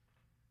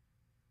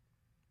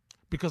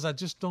 Because I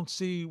just don't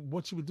see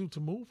what you would do to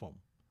move them.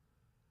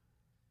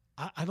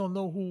 I don't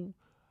know who.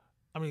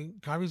 I mean,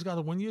 Kyrie's got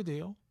a 1-year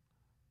deal.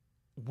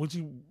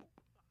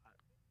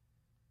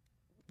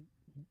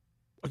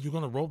 Are you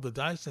going to roll the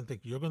dice and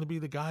think you're going to be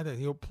the guy that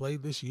he'll play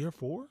this year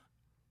for?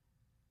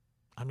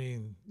 I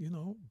mean,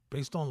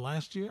 based on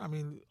last year,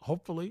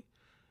 hopefully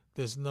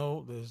there's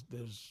no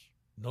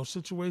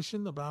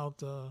situation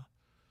about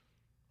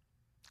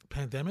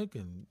pandemic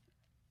and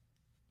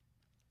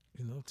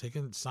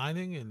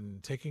signing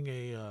and taking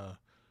the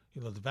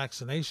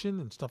vaccination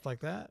and stuff like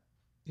that.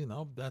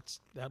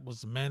 That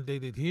was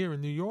mandated here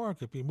in New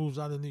York. If he moves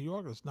out of New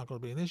York, it's not going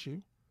to be an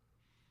issue,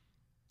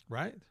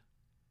 right?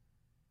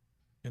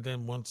 And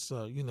then once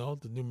the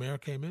new mayor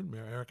came in,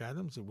 Mayor Eric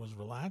Adams, it was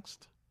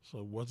relaxed,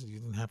 so you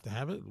didn't have to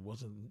have it. It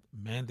wasn't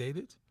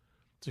mandated.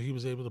 so he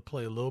was able to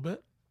play a little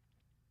bit.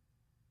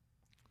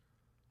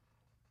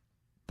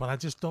 But I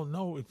just don't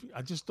know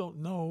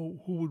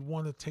who would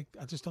want to take.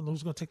 I just don't know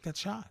who's going to take that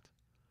shot.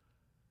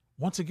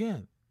 Once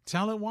again,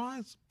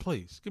 talent-wise,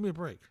 please give me a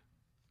break.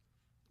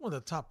 One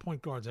of the top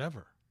point guards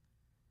ever,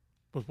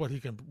 with what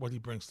he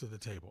brings to the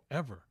table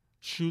ever.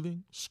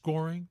 Shooting,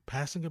 scoring,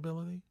 passing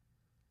ability.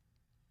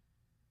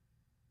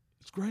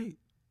 It's great.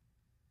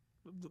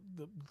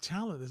 The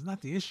talent is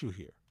not the issue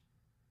here.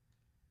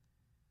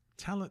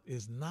 Talent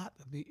is not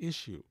the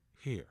issue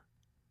here.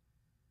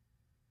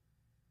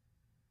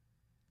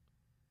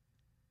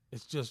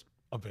 It's just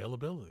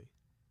availability.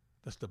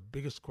 That's the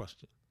biggest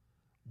question.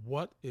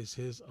 What is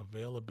his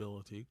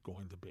availability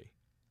going to be?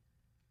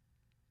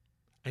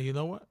 And you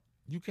know what?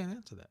 You can't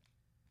answer that.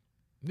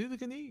 Neither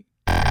can he.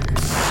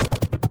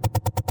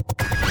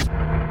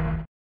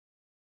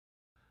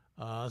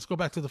 Let's go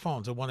back to the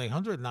phones at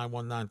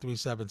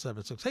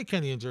 1-800-919-3776. Hey,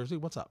 Kenny in Jersey,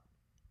 what's up?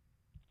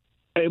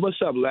 Hey, what's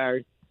up,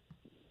 Larry?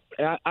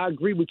 I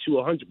agree with you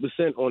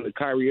 100% on the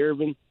Kyrie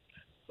Irving,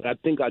 but I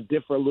think I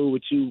differ a little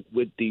with you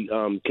with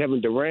the Kevin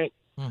Durant.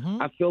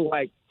 Mm-hmm. I feel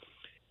like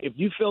if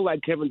you feel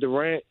like Kevin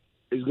Durant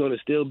is going to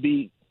still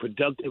be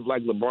productive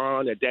like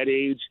LeBron at that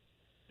age,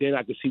 then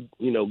I could see,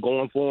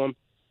 going for him.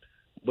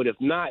 But if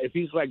not, if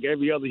he's like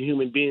every other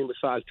human being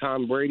besides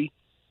Tom Brady,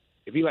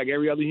 if he's like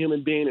every other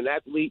human being and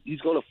athlete,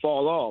 he's going to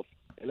fall off.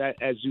 And that,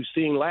 as you've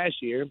seen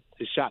last year,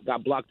 his shot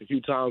got blocked a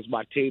few times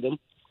by Tatum,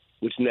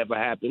 which never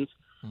happens.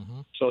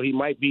 Mm-hmm. So he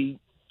might be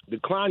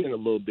declining a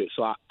little bit.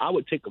 So I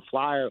would take a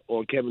flyer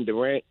on Kevin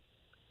Durant.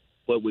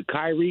 But with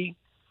Kyrie,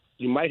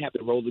 you might have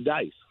to roll the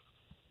dice.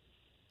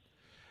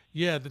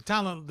 Yeah, the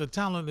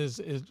talent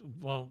is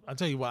well, I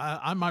tell you what,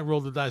 I might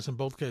roll the dice in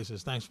both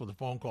cases. Thanks for the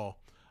phone call,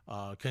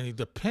 Kenny,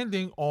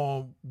 depending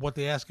on what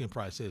the asking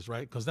price is,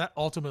 right? Because that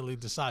ultimately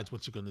decides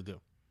what you're going to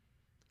do.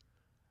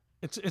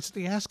 It's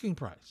the asking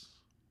price.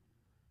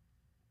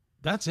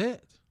 That's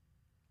it.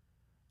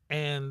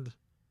 And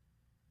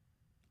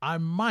I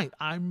might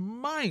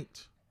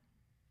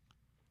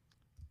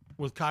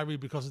with Kyrie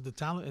because of the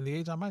talent and the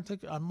age, I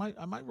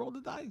might roll the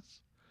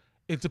dice.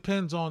 It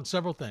depends on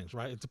several things,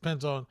 right? It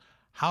depends on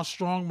how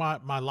strong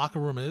my locker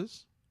room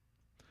is,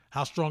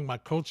 how strong my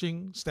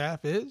coaching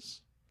staff is,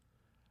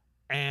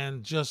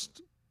 and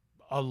just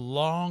a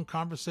long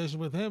conversation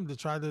with him to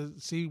try to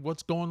see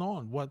what's going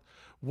on,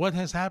 what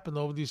has happened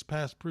over these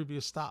past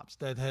previous stops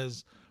that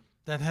has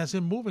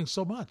him moving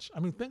so much. I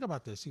mean, think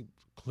about this.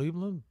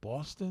 Cleveland,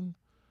 Boston,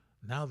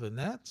 now the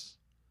Nets.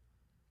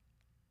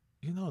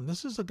 And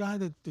this is a guy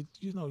that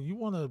you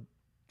want to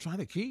try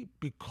to keep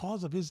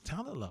because of his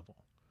talent level.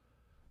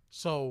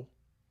 So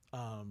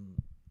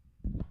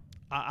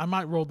I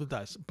might roll the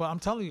dice. But I'm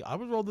telling you, I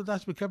would roll the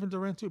dice with Kevin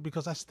Durant too,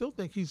 because I still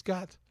think he's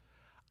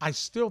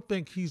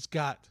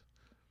got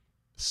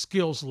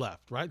skills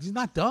left, right? He's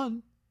not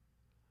done.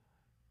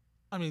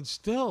 I mean,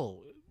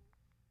 still,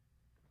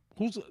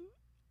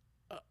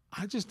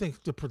 I just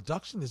think the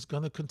production is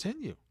going to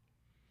continue.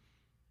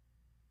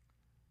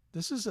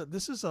 This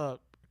is a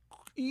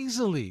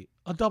easily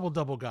a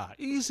double guy.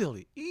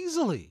 Easily.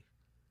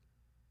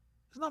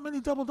 There's not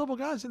many double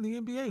guys in the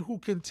NBA who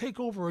can take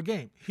over a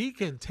game. He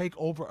can take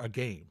over a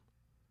game.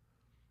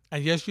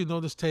 And yes, you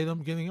notice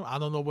Tatum getting him. I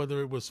don't know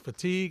whether it was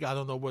fatigue. I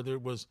don't know whether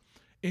it was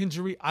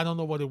injury. I don't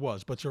know what it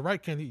was. But you're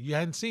right, Kenny. You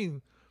hadn't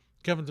seen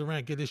Kevin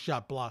Durant get his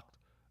shot blocked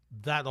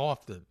that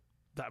often.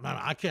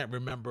 I can't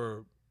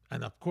remember,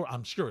 and of course,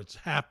 I'm sure it's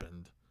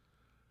happened,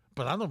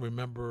 but I don't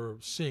remember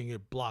seeing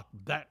it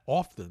blocked that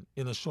often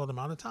in a short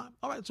amount of time.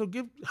 All right, so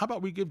how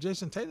about we give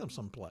Jason Tatum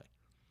some play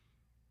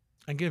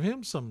and give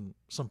him some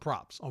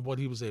props on what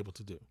he was able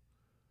to do.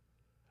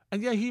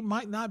 And yeah, he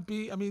might not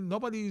be,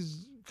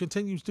 nobody's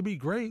continues to be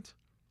great.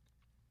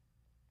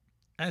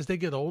 As they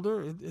get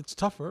older, it's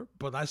tougher,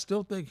 but I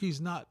still think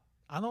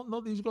I don't know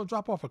that he's going to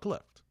drop off a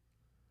cliff.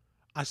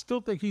 I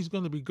still think he's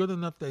going to be good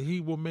enough that he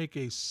will make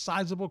a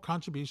sizable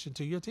contribution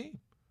to your team.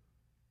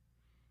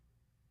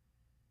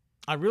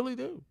 I really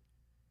do.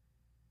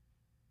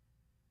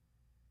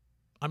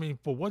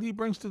 For what he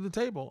brings to the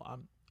table,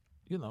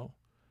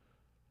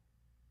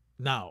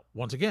 Now,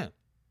 once again,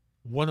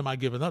 what am I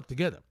giving up to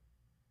get him?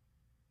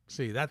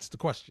 See, that's the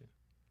question.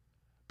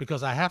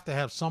 Because I have to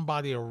have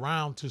somebody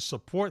around to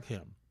support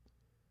him.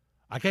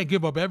 I can't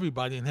give up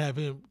everybody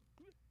and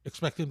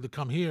expect him to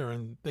come here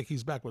and think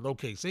he's back with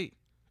OKC.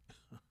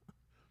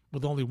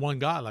 With only one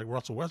guy like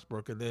Russell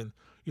Westbrook and then,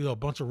 a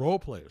bunch of role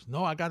players.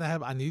 No,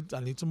 I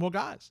need some more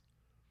guys.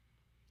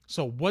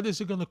 So what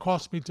is it going to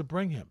cost me to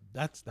bring him?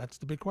 That's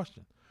the big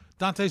question.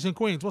 Dante's in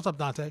Queens. What's up,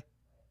 Dante?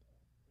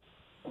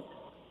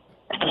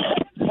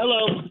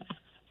 Hello.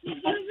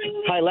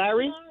 Hi,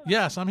 Larry.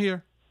 Yes, I'm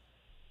here.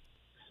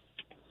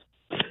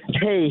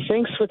 Hey,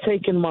 thanks for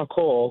taking my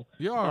call.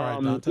 You're all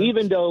right, Dante.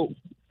 Even though,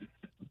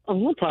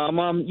 no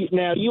problem.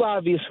 Now, you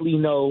obviously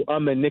know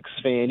I'm a Knicks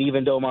fan,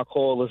 even though my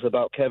call is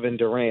about Kevin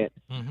Durant.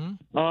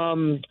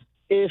 Mm-hmm.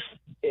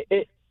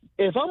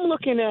 If I'm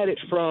looking at it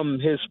from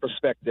his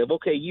perspective,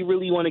 okay, you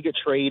really want to get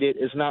traded,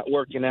 it's not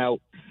working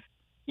out.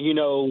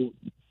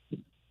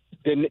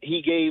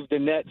 he gave the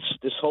Nets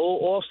this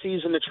whole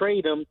offseason to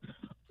trade him.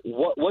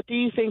 What do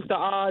you think the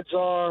odds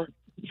are?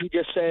 He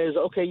just says,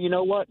 okay, you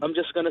know what? I'm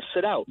just going to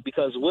sit out,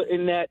 because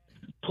wouldn't that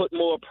put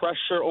more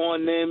pressure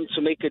on them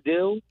to make a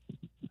deal?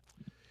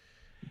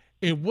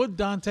 It would,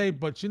 Dante,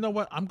 but you know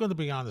what? I'm going to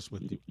be honest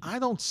with you. I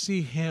don't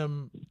see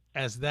him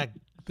as that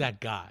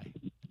guy.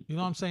 You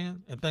know what I'm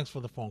saying? And thanks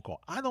for the phone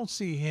call. I don't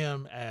see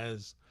him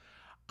as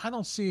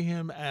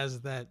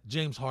that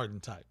James Harden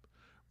type,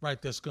 right?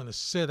 That's going to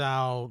sit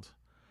out,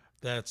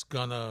 that's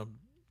going to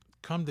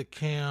come to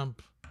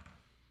camp,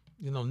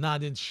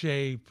 not in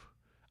shape.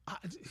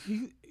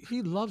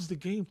 He loves the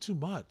game too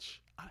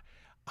much.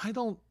 I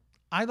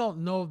don't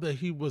know that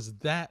he was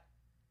that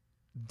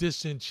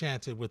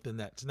disenchanted with the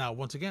Nets. Now,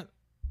 once again,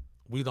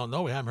 we don't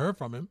know. We haven't heard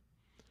from him.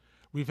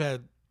 We've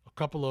had a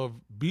couple of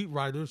beat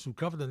writers who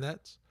cover the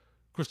Nets,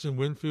 Christian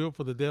Winfield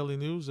for the Daily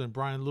News and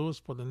Brian Lewis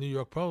for the New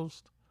York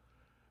Post.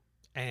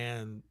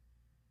 And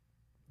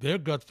their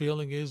gut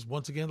feeling is,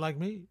 once again, like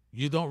me,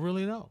 you don't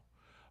really know.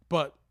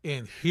 But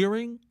in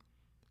hearing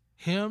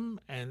him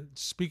and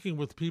speaking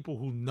with people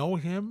who know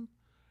him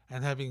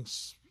and having,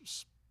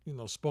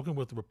 spoken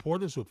with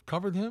reporters who have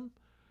covered him,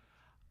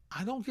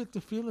 I don't get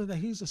the feeling that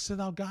he's a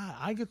sit-out guy.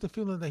 I get the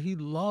feeling that he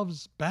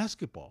loves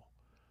basketball.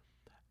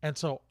 And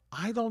so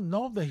I don't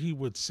know that he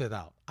would sit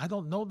out. I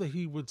don't know that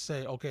he would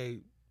say, okay,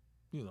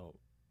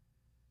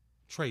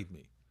 trade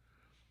me.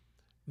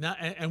 Now,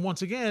 and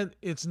once again,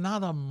 it's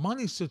not a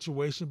money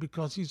situation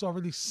because he's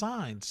already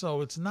signed. So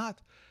it's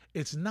not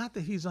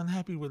that he's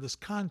unhappy with his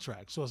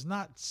contract. So it's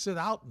not sit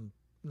out and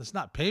it's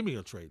not pay me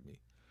or trade me.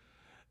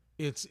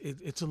 It's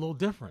a little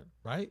different,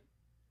 right?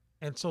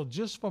 And so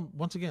just from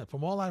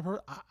all I've heard,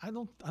 I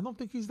don't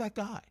think he's that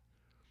guy.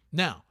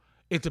 Now,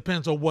 it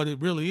depends on what it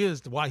really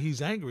is, why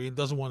he's angry and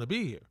doesn't want to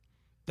be here.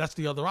 That's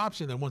the other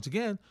option. And once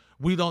again,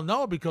 we don't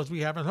know because we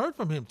haven't heard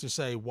from him to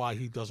say why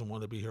he doesn't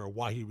want to be here or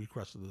why he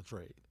requested the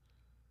trade.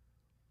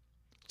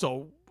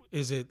 So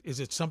is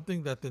it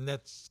something that the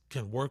Nets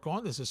can work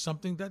on? Is it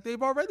something that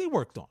they've already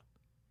worked on?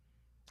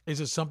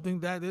 Is it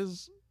something that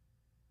is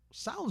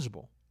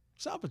salvageable?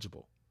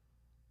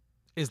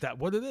 Is that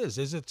what it is?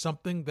 Is it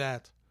something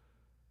that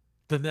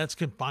the Nets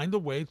can find a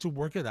way to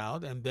work it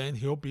out and then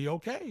he'll be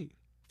okay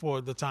for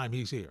the time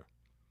he's here?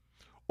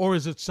 Or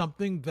is it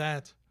something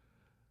that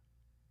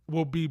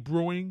will be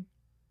brewing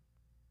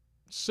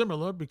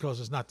similar, because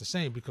it's not the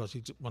same because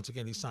he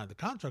signed the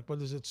contract,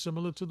 but is it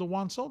similar to the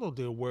Juan Soto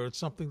deal where it's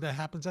something that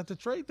happens at the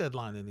trade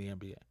deadline in the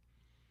NBA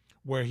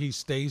where he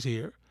stays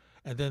here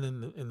and then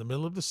in the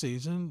middle of the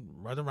season,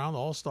 right around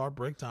All-Star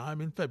break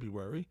time in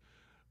February,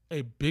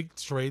 a big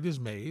trade is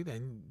made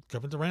and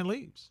Kevin Durant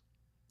leaves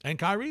and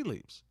Kyrie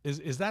leaves.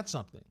 Is that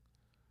something?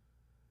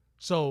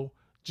 So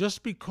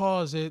just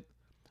because it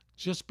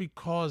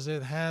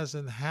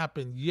hasn't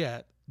happened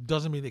yet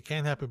doesn't mean it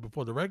can't happen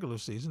before the regular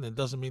season, and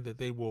doesn't mean that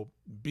they will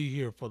be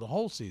here for the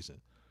whole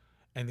season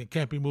and it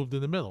can't be moved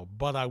in the middle.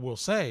 But I will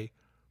say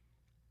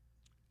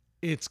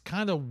it's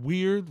kind of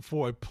weird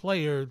for a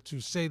player to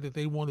say that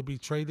they want to be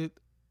traded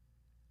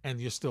and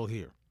you're still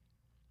here.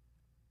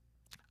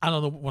 I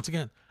don't know. Once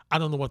again, I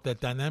don't know what that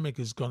dynamic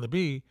is going to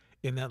be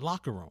in that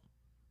locker room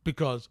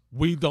because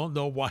we don't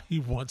know why he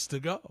wants to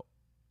go.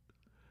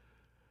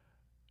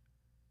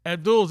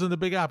 Abdul's in the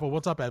Big Apple.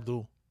 What's up,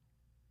 Abdul?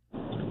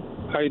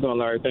 How you doing,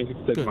 Larry? Thank you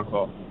for taking my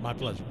call. My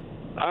pleasure.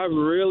 I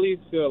really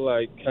feel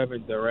like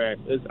Kevin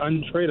Durant is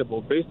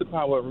untradeable based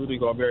upon what Rudy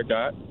Gobert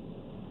got.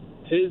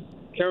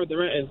 Kevin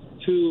Durant is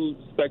too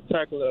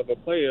spectacular of a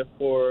player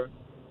for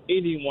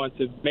anyone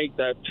to make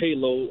that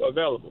payload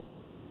available.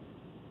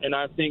 And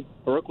I think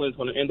Brooklyn is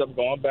going to end up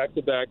going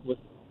back-to-back with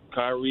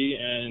Kyrie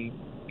and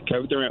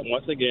Kevin Durant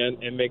once again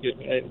and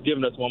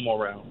giving us one more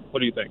round.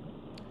 What do you think?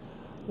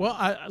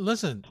 Well,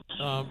 listen,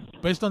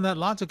 based on that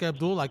logic,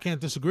 Abdul, I can't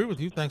disagree with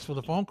you. Thanks for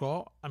the phone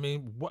call. I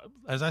mean,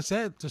 as I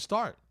said to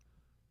start,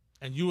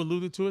 and you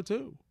alluded to it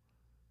too,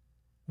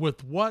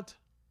 with what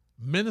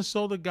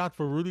Minnesota got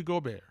for Rudy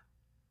Gobert,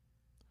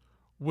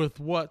 with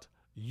what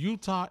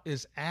Utah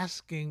is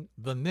asking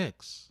the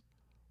Knicks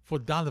for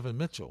Donovan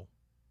Mitchell,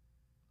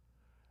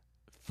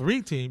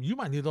 3-team, you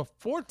might need a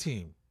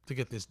 4-team to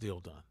get this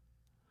deal done.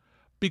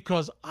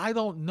 Because I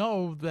don't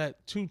know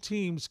that 2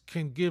 teams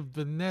can give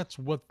the Nets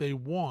what they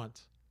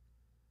want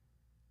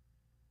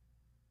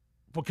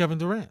for Kevin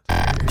Durant.